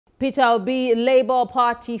Peter Obi Labour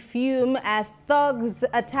Party fume as thugs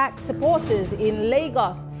attack supporters in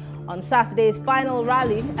Lagos on Saturday's final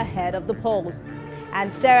rally ahead of the polls.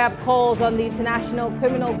 And Serap calls on the International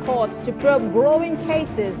Criminal Court to probe growing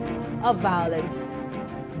cases of violence.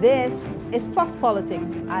 This is Plus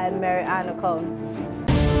Politics. I am Mary Ann Okon.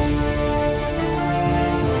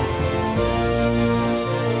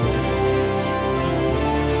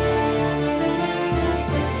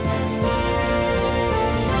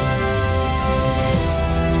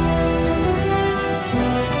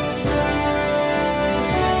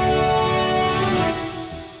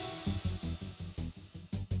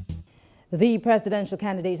 The presidential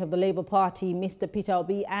candidate of the Labour Party, Mr. Peter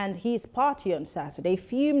Obi, and his party on Saturday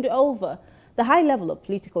fumed over the high level of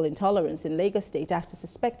political intolerance in Lagos State after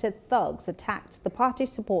suspected thugs attacked the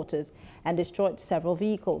party's supporters and destroyed several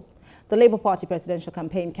vehicles. The Labour Party Presidential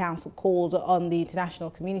Campaign Council called on the international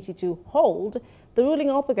community to hold the ruling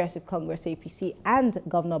All Progressive Congress APC and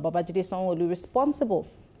Governor Babajide Sanwo-Olu responsible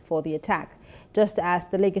for the attack, just as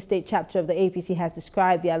the Lagos State chapter of the APC has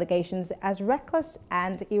described the allegations as reckless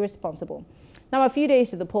and irresponsible. Now, a few days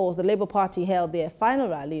to the polls, the Labour Party held their final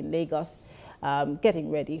rally in Lagos,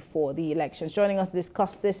 getting ready for the elections. Joining us to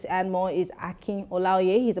discuss this and more is Akin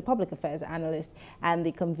Olaoye. He's a public affairs analyst and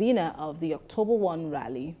the convener of the October 1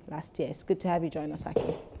 rally last year. It's good to have you join us,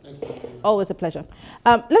 Akin. Thank you. Always a pleasure.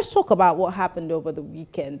 Let's talk about what happened over the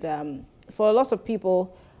weekend. For a lot of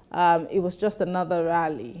people, it was just another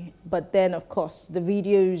rally, but then, of course, the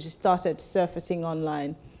videos started surfacing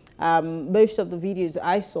online. Most of the videos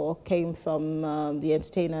I saw came from the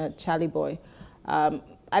entertainer Charlie Boy.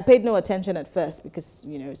 I paid no attention at first because,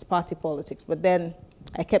 you know, it's party politics, but then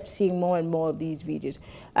I kept seeing more and more of these videos.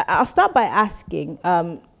 I'll start by asking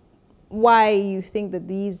why you think that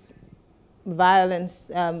these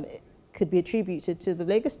violence could be attributed to the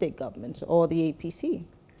Lagos State government or the APC.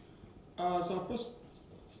 So first,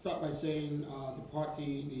 start by saying the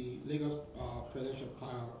party, the Lagos Presidential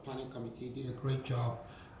Planning Committee did a great job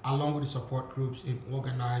along with the support groups in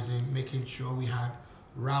organizing, making sure we had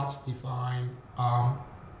routes defined,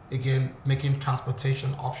 again, making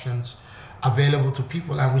transportation options available to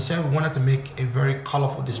people. And we said we wanted to make a very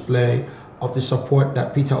colorful display of the support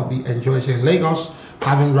that Peter Obi enjoys here in Lagos,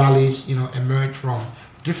 having rallies, you know, emerge from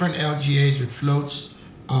different LGAs with floats,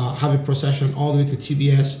 have a procession all the way to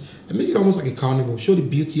TBS, and make it almost like a carnival, show the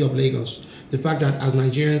beauty of Lagos. The fact that as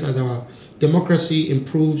Nigerians, as our democracy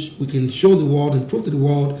improves, we can show the world and prove to the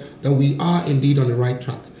world that we are indeed on the right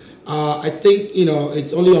track. I think, you know,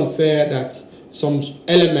 it's only unfair that some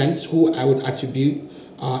elements who I would attribute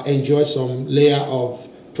enjoy some layer of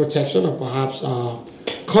protection or perhaps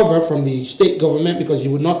cover from the state government, because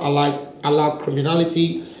you would not allow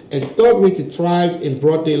criminality and thuggery to thrive in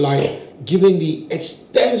broad daylight, given the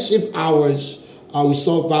extensive hours we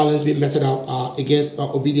saw violence being meted out against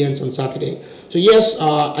obedience on Saturday. So yes,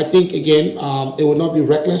 I think, again, it would not be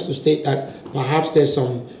reckless to state that perhaps there's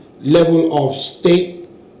some level of state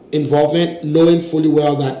involvement, knowing fully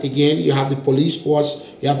well that, again, you have the police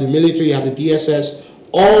force, you have the military, you have the DSS,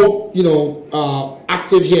 all, you know,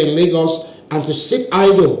 active here in Lagos, and to sit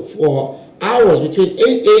idle for hours between 8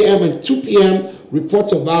 a.m. and 2 p.m.,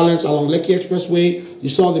 reports of violence along Lekki Expressway. You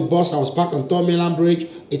saw the bus that was parked on Third Mainland Bridge,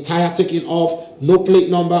 a tire taking off, no plate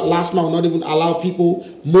number. Last month, not even allow people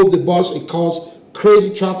move the bus. It caused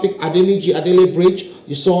crazy traffic. Adele Bridge,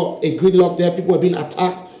 you saw a gridlock there. People were being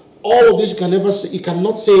attacked. All of this, you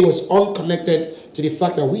cannot say was unconnected to the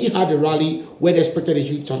fact that we had a rally where they expected a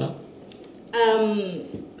huge turnout.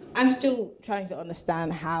 I'm still trying to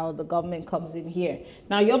understand how the government comes in here.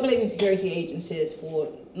 Now, you're blaming security agencies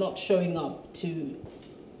for not showing up to...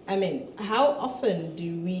 I mean, how often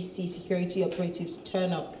do we see security operatives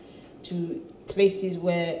turn up to places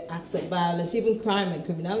where acts of violence, even crime and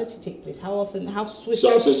criminality take place? How often, how swift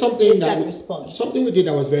is that response? Something we did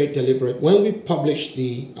that was very deliberate. When we published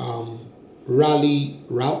the rally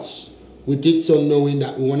routes, we did so knowing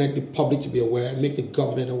that we wanted the public to be aware, make the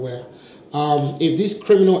government aware. If these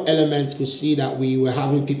criminal elements could see that we were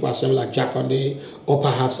having people assemble at Jakonde or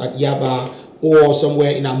perhaps at Yaba or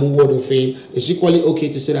somewhere in Amuwodo of Fame, it's equally okay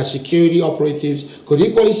to say that security operatives could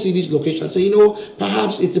equally see this location and say, you know,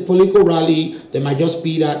 perhaps it's a political rally. There might just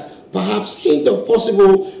be that perhaps hint of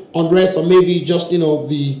possible unrest, or maybe just, you know,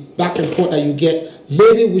 the back and forth that you get.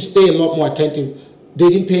 Maybe we stay a lot more attentive. They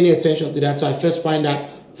didn't pay any attention to that, so I first find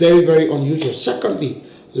that very, very unusual. Secondly,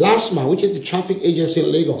 LASMA, which is the traffic agency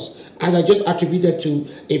in Lagos, as I just attributed to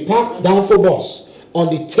a parked downfall bus on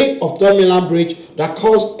the tip of Third Mainland Bridge that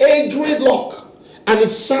caused a gridlock, and it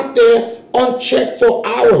sat there unchecked for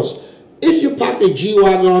hours. If you parked a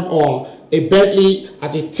G-Wagon or a Bentley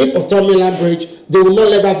at the tip of Terminal Bridge. They will not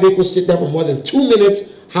let that vehicle sit there for more than 2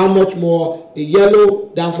 minutes. How much more a yellow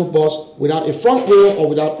danfo bus without a front wheel or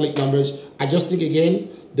without plate numbers? I just think, again,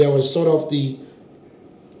 there was sort of the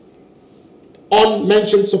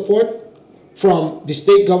unmentioned support from the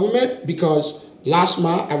state government, because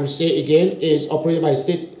LASMA, I will say again, is operated by the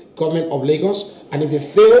state government of Lagos, and if they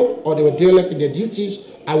failed or they were derelict in their duties,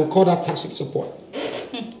 I would call that tacit support.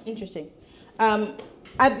 Interesting.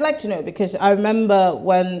 I'd like to know, because I remember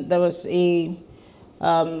when there was a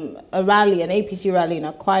rally, an APC rally in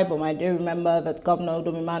Akwa Ibom. I do remember that Governor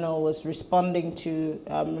Babajide was responding to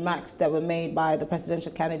remarks that were made by the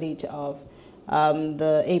presidential candidate of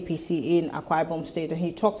the APC in Akwa Ibom State, and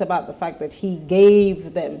he talked about the fact that he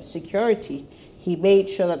gave them security. He made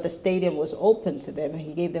sure that the stadium was open to them.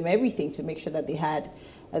 He gave them everything to make sure that they had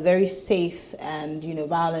a very safe and, you know,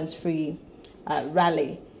 violence-free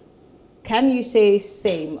rally. Can you say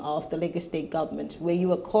same of the Lagos State government, where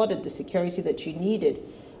you accorded the security that you needed,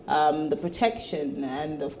 the protection,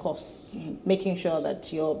 and of course making sure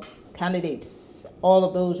that your candidates, all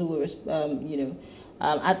of those who were,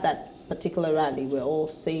 at that particular rally, were all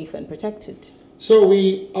safe and protected? So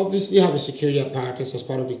we obviously have a security apparatus as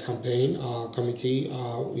part of the campaign committee.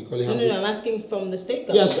 We call it. No, I'm asking from the state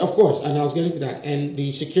government. Yes, of course, and I was getting to that. And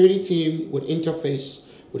the security team would interface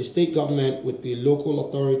with the state government, with the local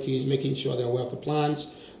authorities, making sure they're aware of the plans,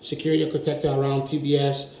 security protected around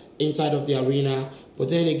TBS, inside of the arena. But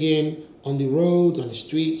then again, on the roads, on the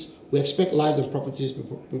streets, we expect lives and properties to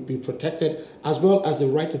be protected, as well as the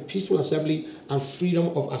right to peaceful assembly and freedom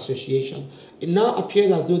of association. It now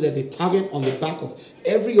appears as though there's a target on the back of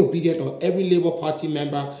every obedient or every Labour Party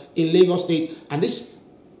member in Lagos State, and this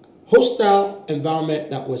hostile environment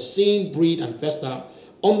that we're seeing breed and fester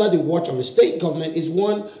under the watch of the state government is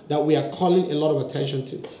one that we are calling a lot of attention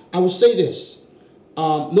to. I will say this,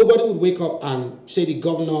 nobody would wake up and say the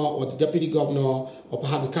governor or the deputy governor or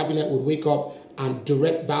perhaps the cabinet would wake up and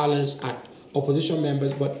direct violence at opposition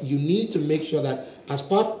members, but you need to make sure that as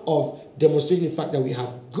part of demonstrating the fact that we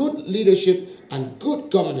have good leadership and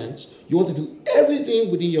good governance, you want to do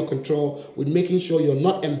everything within your control with making sure you're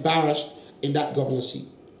not embarrassed in that governor's seat.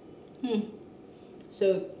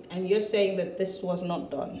 So, and you're saying that this was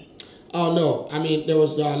not done? Oh, no. I mean, there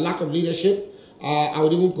was a lack of leadership. I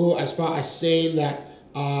would even go as far as saying that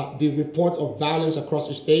the reports of violence across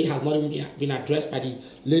the state has not even been addressed by the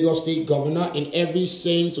Lagos State governor. In every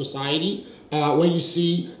sane society, when you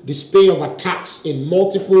see display of attacks in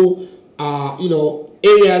multiple,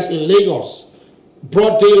 areas in Lagos,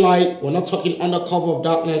 broad daylight, we're not talking under cover of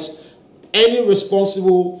darkness, any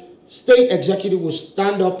responsible state executive will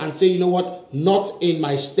stand up and say, you know what, not in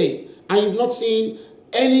my state. And you've not seen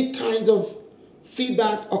any kinds of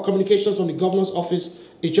feedback or communications from the governor's office.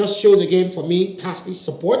 It just shows, again, for me, tacit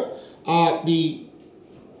support. The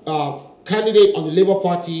candidate on the Labour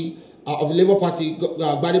Party,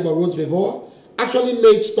 Gbadebo Rose-Vivor, actually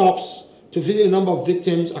made stops to visit a number of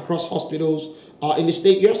victims across hospitals in the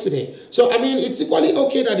state yesterday. So, I mean, it's equally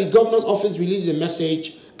okay that the governor's office releases a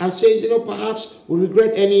message and says, perhaps we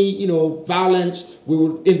regret any, violence, we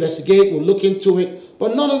will investigate, we'll look into it.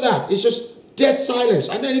 But none of that. It's just dead silence.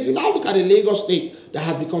 And then if you now look at the Lagos state that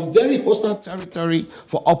has become very hostile territory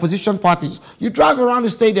for opposition parties, you drive around the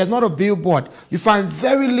state, there's not a billboard. You find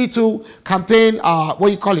very little campaign,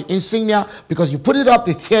 insignia, because you put it up,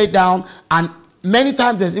 they tear it down, and many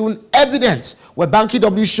times there's even evidence where Banky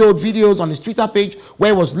W showed videos on his Twitter page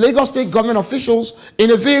where it was Lagos State government officials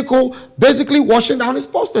in a vehicle basically washing down his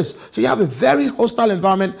posters. So you have a very hostile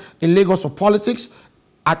environment in Lagos for politics.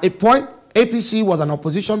 At a point, APC was an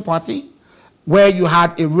opposition party where you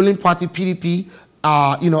had a ruling party, PDP,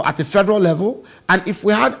 at the federal level. And if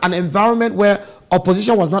we had an environment where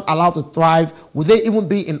opposition was not allowed to thrive, would they even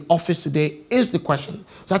be in office today is the question.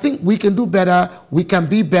 So I think we can do better, we can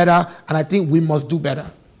be better, and I think we must do better.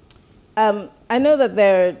 I know that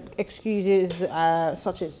there are excuses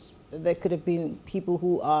such as there could have been people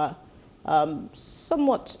who are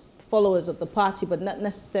somewhat followers of the party, but not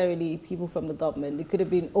necessarily people from the government. They could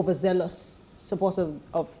have been overzealous supporters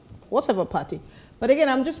of whatever party. But again,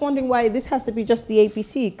 I'm just wondering why this has to be just the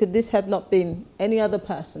APC. Could this have not been any other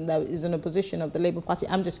person that is in a position of the Labour Party?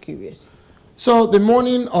 I'm just curious. So the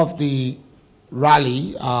morning of the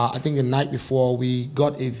rally, I think the night before, we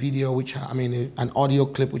got a video, an audio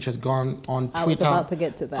clip which has gone on Twitter. I was about to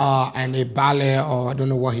get to that. And a ballet, or I don't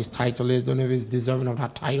know what his title is, don't know if he's deserving of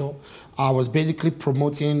that title, was basically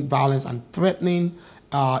promoting violence and threatening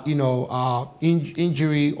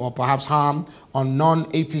injury or perhaps harm on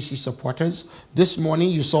non-APC supporters. This morning,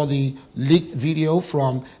 you saw the leaked video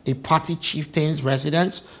from a party chieftain's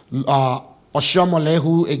residence, Oshiomhole,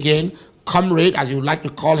 who again comrade, as you would like to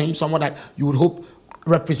call him, someone that you would hope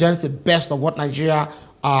represents the best of what Nigeria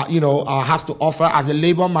has to offer as a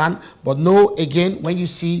labor man. But no, again, when you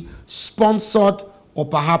see sponsored or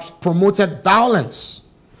perhaps promoted violence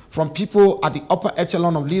from people at the upper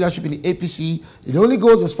echelon of leadership in the APC, it only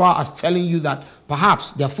goes as far as telling you that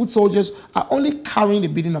perhaps their foot soldiers are only carrying the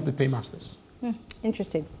bidding of the paymasters.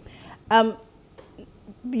 Interesting.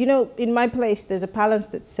 You know, in my place, there's a balance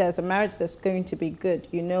that says a marriage that's going to be good,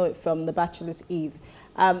 you know it from the bachelor's eve.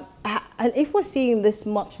 And if we're seeing this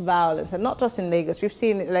much violence, and not just in Lagos, we've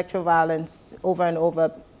seen electoral violence over and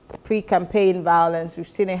over, pre-campaign violence, we've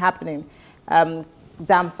seen it happening.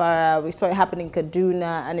 Zamfara, we saw it happening in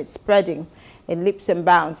Kaduna, and it's spreading in leaps and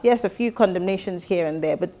bounds. Yes, a few condemnations here and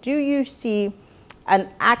there, but do you see an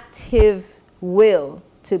active will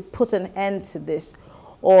to put an end to this,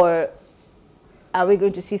 or are we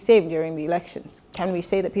going to see same during the elections? Can we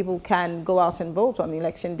say that people can go out and vote on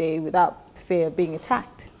election day without fear of being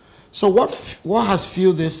attacked? So what has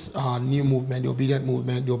fueled this new movement, the Obedient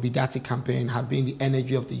movement, the Obidati campaign, has been the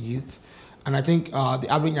energy of the youth. And I think the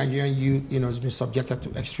average Nigerian youth, has been subjected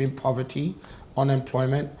to extreme poverty,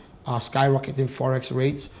 unemployment, skyrocketing forex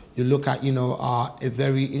rates. You look at, a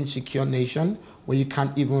very insecure nation where you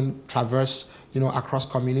can't even traverse, across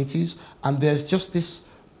communities. And there's just this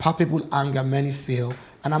palpable anger many feel.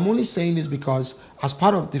 And I'm only saying this because as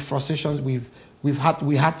part of the frustrations we had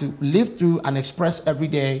to live through and express every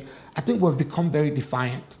day, I think we've become very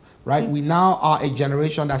defiant, right? We now are a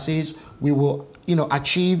generation that says we will,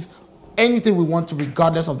 achieve anything we want to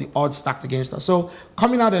regardless of the odds stacked against us. So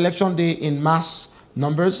coming out election day in mass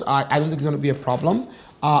numbers, I don't think it's going to be a problem.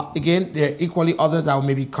 Again, there are equally others that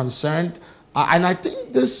may be concerned. And I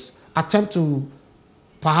think this attempt to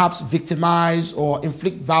perhaps victimize or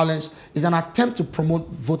inflict violence is an attempt to promote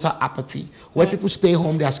voter apathy, where people stay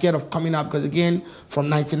home, they're scared of coming out, because again, from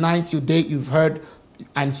 99 to date, you've heard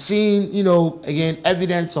and seen, again,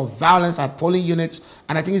 evidence of violence at polling units,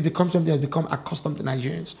 and I think it's become something that's become accustomed to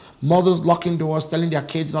Nigerians. Mothers locking doors, telling their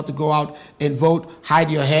kids not to go out and vote,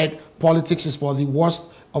 hide your head, politics is for the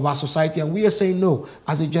worst of our society, and we are saying no.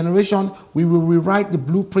 As a generation, we will rewrite the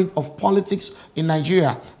blueprint of politics in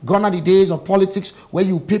Nigeria. Gone are the days of politics where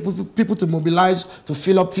you pay people to mobilize to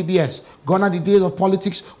fill up TBS. Gone are the days of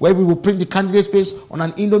politics where we will print the candidate space on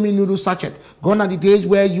an Indomie noodle sachet. Gone are the days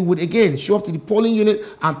where you would again show up to the polling unit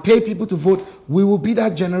and pay people to vote. We will be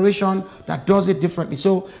that generation that does it differently.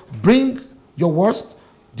 So bring your worst,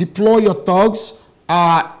 deploy your thugs,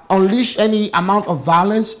 unleash any amount of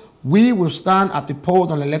violence. We will stand at the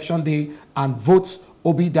polls on election day and vote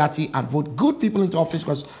Obidati and vote good people into office,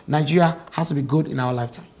 because Nigeria has to be good in our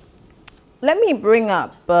lifetime. Let me bring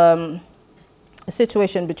up a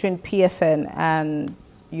situation between PFN and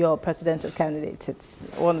your presidential candidate. It's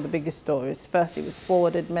one of the biggest stories. First, it was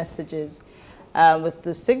forwarded messages with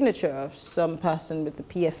the signature of some person with the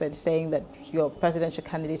PFN saying that your presidential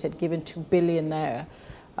candidate had given 2 billion naira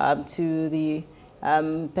to the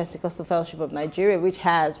Pentecostal Fellowship of Nigeria, which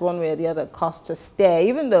has, one way or the other, cost a stare,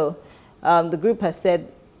 even though the group has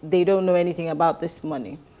said they don't know anything about this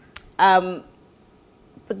money.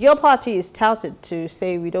 But your party is touted to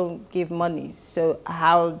say we don't give money. So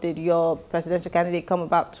how did your presidential candidate come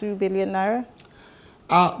about 2 billion naira?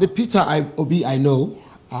 The Peter Obi I know,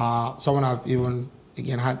 someone I've even,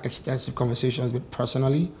 again, had extensive conversations with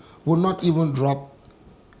personally, will not even drop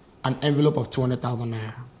an envelope of 200,000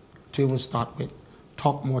 naira to even start with.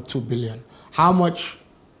 Talk more 2 billion. How much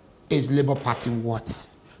is Labour Party worth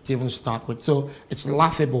to even start with? So it's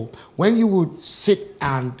laughable. When you would sit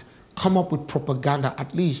and come up with propaganda,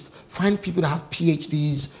 at least find people that have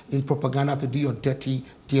PhDs in propaganda to do your dirty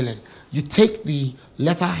dealing. You take the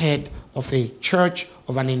letterhead of a church,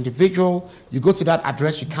 of an individual, you go to that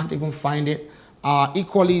address, you can't even find it.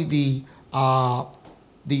 Equally, the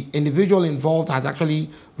individual involved has actually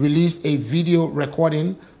released a video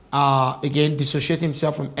recording, again, dissociating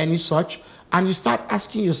himself from any such. And you start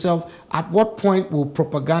asking yourself, at what point will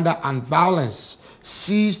propaganda and violence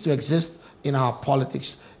cease to exist in our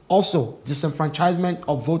politics? Also, disenfranchisement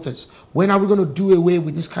of voters. When are we going to do away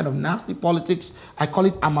with this kind of nasty politics? I call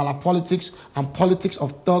it Amala politics and politics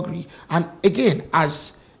of thuggery. And again,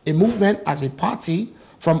 as a movement, as a party,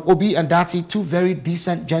 from Obi and Dati, two very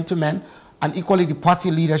decent gentlemen, and equally the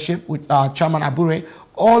party leadership with Chairman Abure,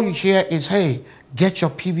 all you hear is, hey, get your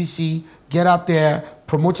PVC, get out there,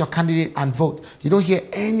 promote your candidate and vote. You don't hear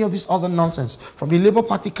any of this other nonsense. From the Labour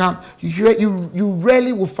Party camp, you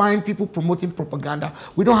rarely will find people promoting propaganda.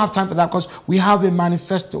 We don't have time for that because we have a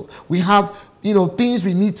manifesto. We have, things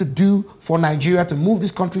we need to do for Nigeria to move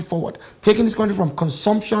this country forward. Taking this country from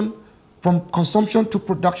consumption from consumption to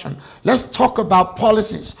production. Let's talk about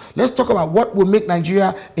policies. Let's talk about what will make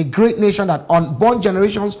Nigeria a great nation that unborn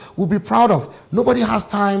generations will be proud of. Nobody has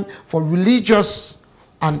time for religious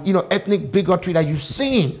and ethnic bigotry that you've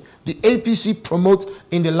seen the APC promote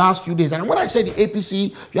in the last few days. And when I say the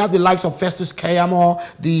APC, you have the likes of Festus Keyamo,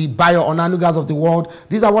 the Bayo Onanugas of the world.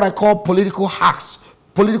 These are what I call political hacks,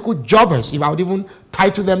 political jobbers, if I would even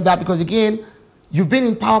title them that, because again, you've been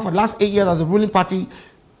in power for the last 8 years as a ruling party.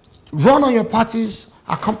 Run on your party's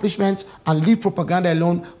accomplishments and leave propaganda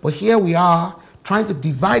alone. But here we are trying to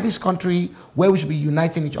divide this country where we should be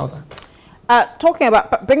uniting each other. Talking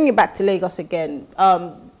about bringing it back to Lagos again,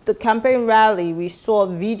 the campaign rally, we saw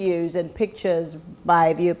videos and pictures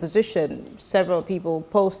by the opposition, several people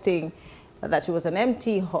posting that it was an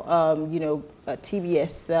empty,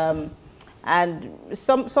 TBS, and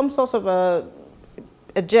some sort of a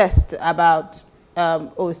jest about,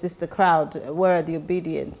 oh, is this the crowd? Where are the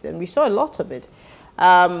obedience? And we saw a lot of it.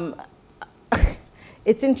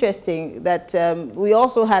 It's interesting that we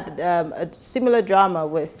also had a similar drama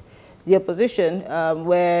with the opposition,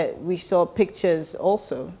 where we saw pictures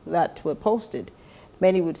also that were posted.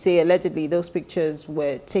 Many would say allegedly those pictures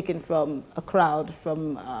were taken from a crowd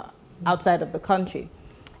from outside of the country.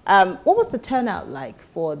 What was the turnout like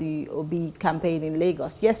for the Obi campaign in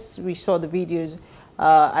Lagos? Yes, we saw the videos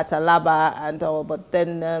at Alaba and all, but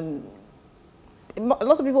then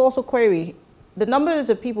lots of people also query the numbers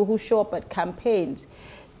of people who show up at campaigns.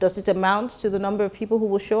 Does it amount to the number of people who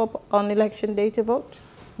will show up on election day to vote?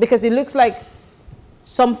 Because it looks like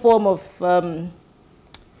some form of, for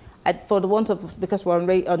the want of, because we're on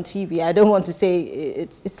TV, I don't want to say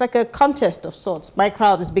it's like a contest of sorts. My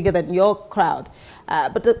crowd is bigger than your crowd.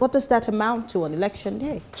 But what does that amount to on election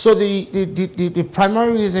day? So the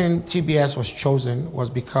primary reason TBS was chosen was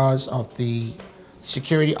because of the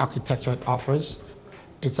security architecture it offers.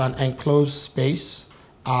 It's an enclosed space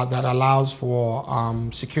that allows for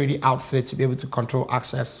security outfits to be able to control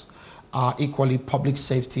access. Equally public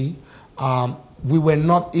safety. We were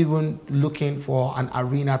not even looking for an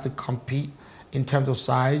arena to compete in terms of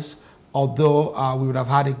size, although we would have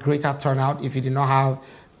had a greater turnout if you did not have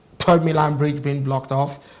 3rd Milan Bridge being blocked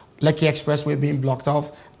off, Lekki Expressway being blocked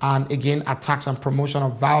off, and again, attacks and promotion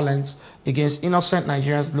of violence against innocent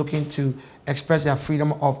Nigerians looking to express their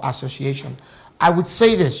freedom of association. I would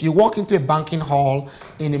say this, you walk into a banking hall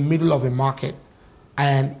in the middle of a market,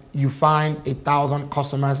 and you find 1,000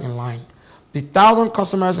 customers in line. The 1,000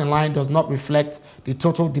 customers in line does not reflect the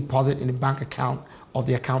total deposit in the bank account of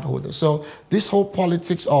the account holder. So this whole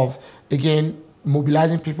politics of, again,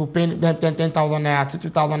 mobilizing people, paying them 10,000 naira,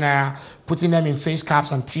 2,000 naira, putting them in face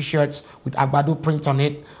caps and T-shirts with Agbado print on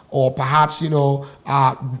it, or perhaps,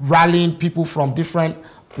 rallying people from different,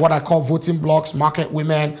 what I call voting blocks, market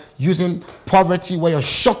women, using poverty where you're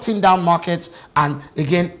shutting down markets and,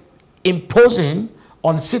 again, imposing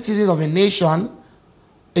on citizens of a nation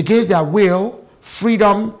against their will,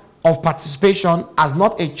 freedom of participation as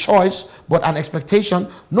not a choice but an expectation.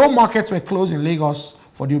 No markets were closed in Lagos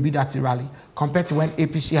for the Obidati rally compared to when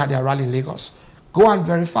APC had their rally in Lagos. Go and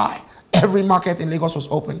verify. Every market in Lagos was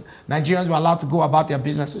open. Nigerians were allowed to go about their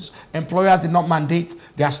businesses. Employers did not mandate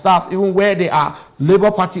their staff, even where they are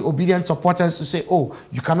Labour Party obedient supporters, to say, oh,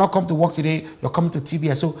 you cannot come to work today, you're coming to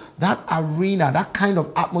TBS. So that arena, that kind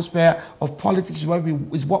of atmosphere of politics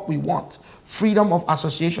is what we want. Freedom of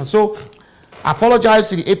association. So I apologize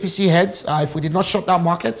to the APC heads if we did not shut down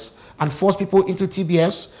markets and force people into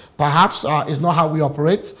TBS. Perhaps is not how we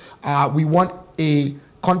operate. We want a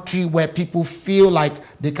country where people feel like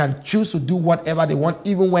they can choose to do whatever they want,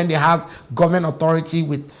 even when they have government authority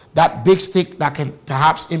with that big stick that can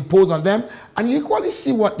perhaps impose on them. And you equally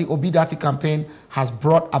see what the Obidati campaign has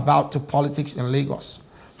brought about to politics in Lagos.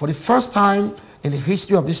 For the first time in the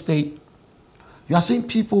history of this state, you are seeing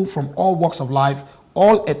people from all walks of life,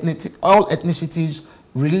 all ethnicities,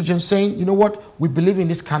 religions saying, you know what, we believe in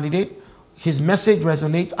this candidate, his message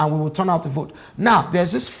resonates, and we will turn out to vote. Now,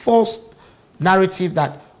 there's this false narrative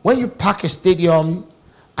that when you pack a stadium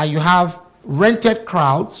and you have rented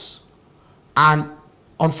crowds, and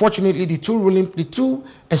unfortunately the two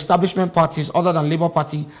establishment parties other than Labour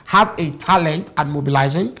Party have a talent at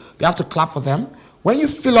mobilizing, you have to clap for them. When you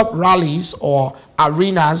fill up rallies or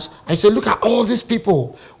arenas and say, look at all these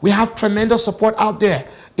people, we have tremendous support out there,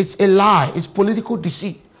 it's a lie, it's political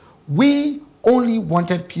deceit. We only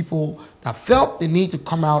wanted people that felt the need to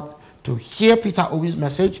come out to hear Peter Obi's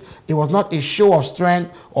message. It was not a show of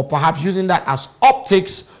strength or perhaps using that as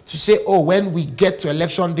optics to say, oh, when we get to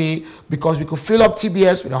election day, because we could fill up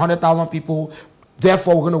TBS with 100,000 people,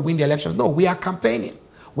 therefore we're going to win the election. No, we are campaigning.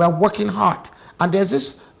 We are working hard. And there's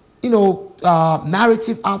this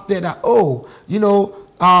narrative out there that, oh,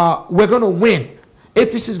 we're going to win.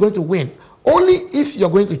 APC is going to win. Only if you're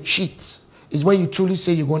going to cheat is when you truly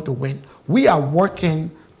say you're going to win. We are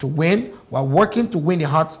working to win. We're working to win the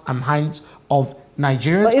hearts and minds of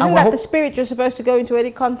Nigerians. But isn't that the spirit you're supposed to go into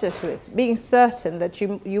any contest with? Being certain that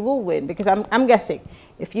you will win? Because I'm guessing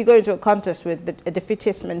if you go into a contest with a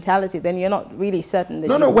defeatist mentality, then you're not really certain that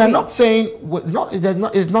you we're win. not saying,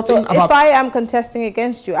 it's nothing so about... if I am contesting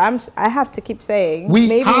against you, I have to keep saying, we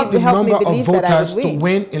maybe have the number of voters to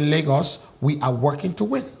win in Lagos. We are working to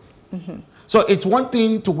win. So it's one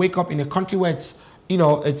thing to wake up in a country where it's,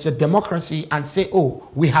 it's a democracy and say, oh,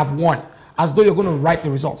 we have won, as though you're going to write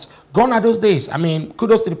the results. Gone are those days. I mean,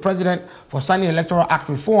 kudos to the president for signing Electoral Act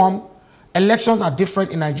reform. Elections are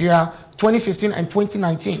different in Nigeria, 2015 and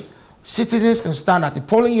 2019. Citizens can stand at the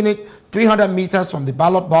polling unit 300 meters from the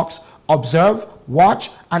ballot box, observe,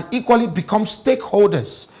 watch, and equally become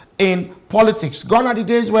stakeholders in politics. Gone are the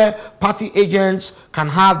days where party agents can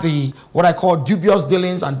have what I call dubious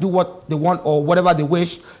dealings and do what they want or whatever they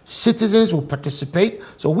wish. Citizens will participate.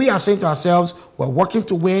 So we are saying to ourselves, we're working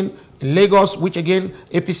to win in Lagos, which again,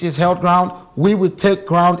 APC has held ground. We will take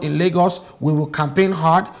ground in Lagos. We will campaign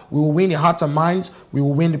hard. We will win the hearts and minds. We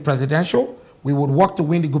will win the presidential. We will work to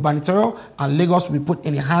win the gubernatorial. And Lagos will be put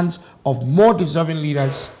in the hands of more deserving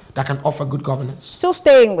leaders that can offer good governance. Still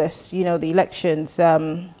staying with, the elections,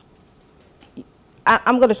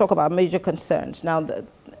 I'm going to talk about major concerns. Now, the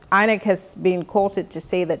INEC has been quoted to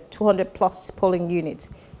say that 200 plus polling units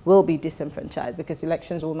will be disenfranchised because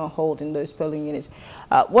elections will not hold in those polling units.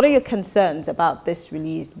 What are your concerns about this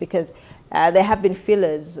release? Because there have been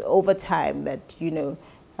feelers over time that,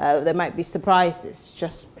 there might be surprises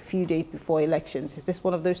just a few days before elections. Is this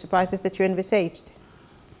one of those surprises that you envisaged?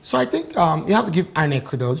 So I think you have to give INEC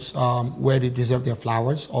kudos where they deserve their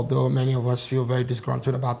flowers, although many of us feel very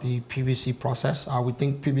disgruntled about the PVC process. We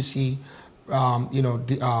think PVC,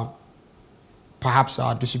 perhaps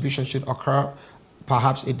distribution should occur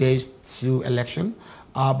perhaps a day to election.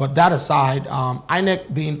 But that aside,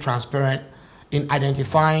 INEC being transparent in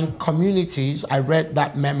identifying communities, I read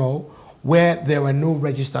that memo where there were no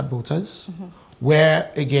registered voters,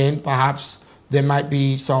 where again, perhaps there might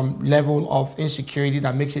be some level of insecurity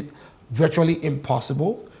that makes it virtually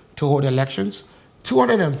impossible to hold elections.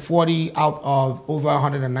 240 out of over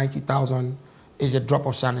 190,000 is a drop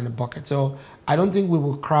of sand in the bucket. So I don't think we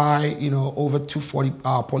will cry, over 240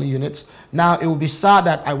 polling units. Now, it will be sad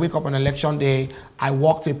that I wake up on election day, I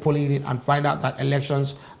walk to a polling unit and find out that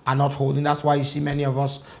elections are not holding. That's why you see many of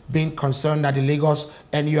us being concerned that the Lagos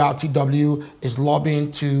NURTW is lobbying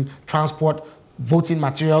to transport voting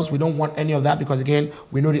materials. We don't want any of that because, again,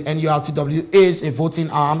 we know the NURTW is a voting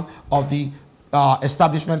arm of the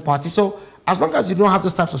establishment party. So as long as you don't have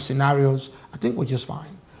those types of scenarios, I think we're just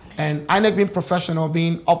fine. And INEC being professional,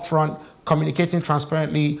 being upfront, communicating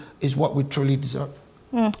transparently is what we truly deserve.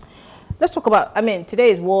 Let's talk about, today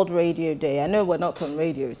is World Radio Day. I know we're not on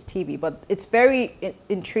radio, it's TV, but it's very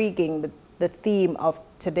intriguing, the theme of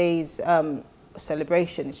today's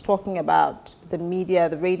celebration. It's talking about the media,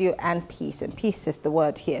 the radio, and peace. And peace is the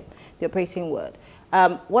word here, the operating word.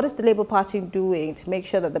 What is the Labour Party doing to make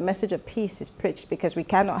sure that the message of peace is preached? Because we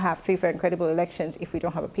cannot have free, fair, and credible elections if we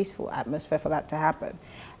don't have a peaceful atmosphere for that to happen.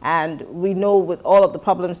 And we know with all of the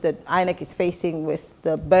problems that INEC is facing with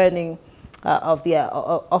the burning of their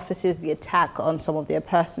offices, the attack on some of their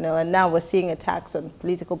personnel, and now we're seeing attacks on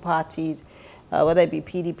political parties, whether it be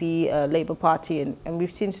PDP, Labour Party, and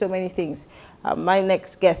we've seen so many things. My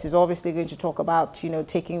next guest is obviously going to talk about,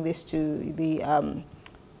 taking this to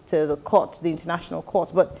the courts, the international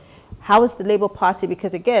courts. But how is the Labour Party?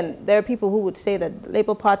 Because again, there are people who would say that the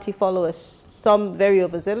Labour Party followers, some very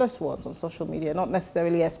overzealous ones on social media, not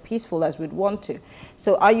necessarily as peaceful as we'd want to.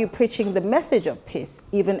 So are you preaching the message of peace,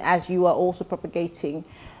 even as you are also propagating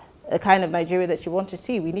a kind of Nigeria that you want to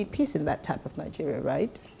see? We need peace in that type of Nigeria,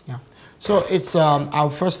 right? Yeah. So it's, I'll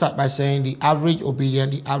first start by saying the average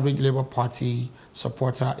obedient, the average Labour Party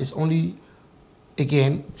supporter is only,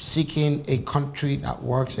 again, seeking a country that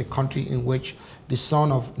works, a country in which the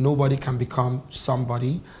son of nobody can become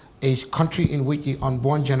somebody, a country in which the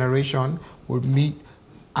unborn generation would meet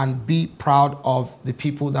and be proud of the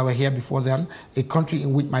people that were here before them, a country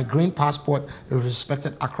in which my green passport is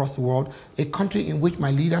respected across the world, a country in which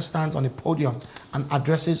my leader stands on a podium and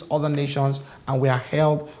addresses other nations and we are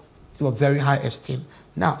held to a very high esteem.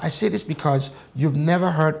 Now, I say this because you've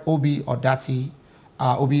never heard Obi or Dati,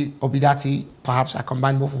 Obidati, perhaps I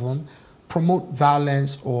combine both of them, promote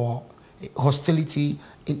violence or hostility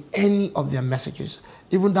in any of their messages.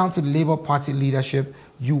 Even down to the Labour Party leadership,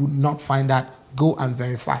 you would not find that. Go and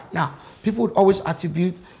verify. Now, people would always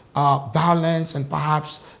attribute violence and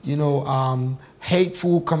perhaps,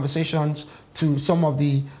 hateful conversations to some of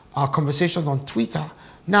the conversations on Twitter.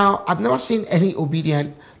 Now, I've never seen any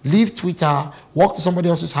obedient leave Twitter, walk to somebody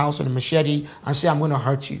else's house with a machete and say, I'm going to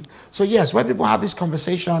hurt you. So yes, when people have this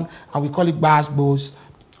conversation and we call it bas-bos,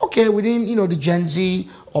 okay, within, the Gen Z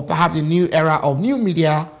or perhaps the new era of new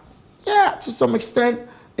media, yeah, to some extent,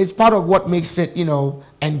 it's part of what makes it,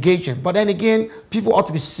 engaging. But then again, people ought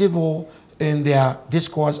to be civil in their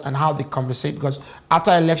discourse and how they conversate, because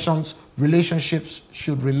after elections, relationships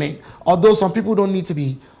should remain. Although some people don't need to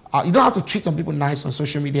be, you don't have to treat some people nice on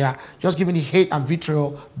social media, just giving the hate and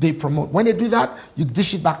vitriol they promote. When they do that, you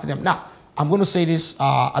dish it back to them. Now, I'm going to say this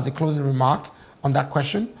as a closing remark on that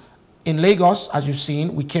question. In Lagos, as you've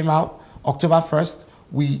seen, we came out October 1st.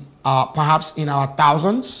 We, perhaps in our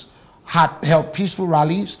thousands, had held peaceful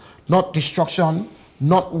rallies, not destruction,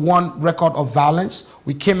 not one record of violence.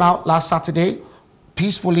 We came out last Saturday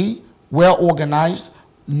peacefully, well organized,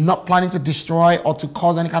 not planning to destroy or to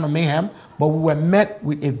cause any kind of mayhem, but we were met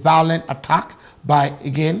with a violent attack by,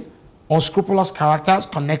 again, unscrupulous characters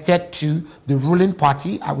connected to the ruling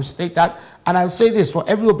party. I will state that. And I will say this, for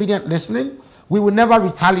every obedient listening, we will never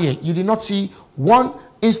retaliate. You did not see one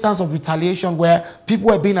instance of retaliation where people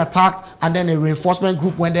were being attacked and then a reinforcement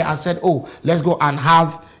group went there and said, oh, let's go and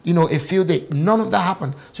have, a field day. None of that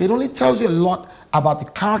happened. So it only tells you a lot about the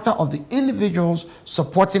character of the individuals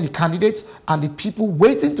supporting the candidates and the people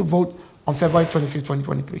waiting to vote on February 25th,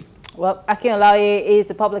 2023. Well, Akin Olaoye is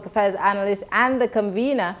the public affairs analyst and the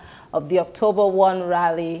convener of the October 1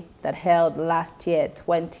 rally that held last year,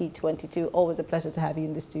 2022. Always a pleasure to have you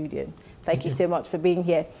in the studio. Thank you so much for being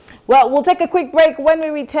here. Well, we'll take a quick break. When we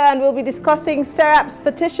return, we'll be discussing SERAP's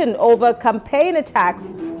petition over campaign attacks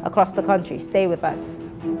across the country. Stay with us.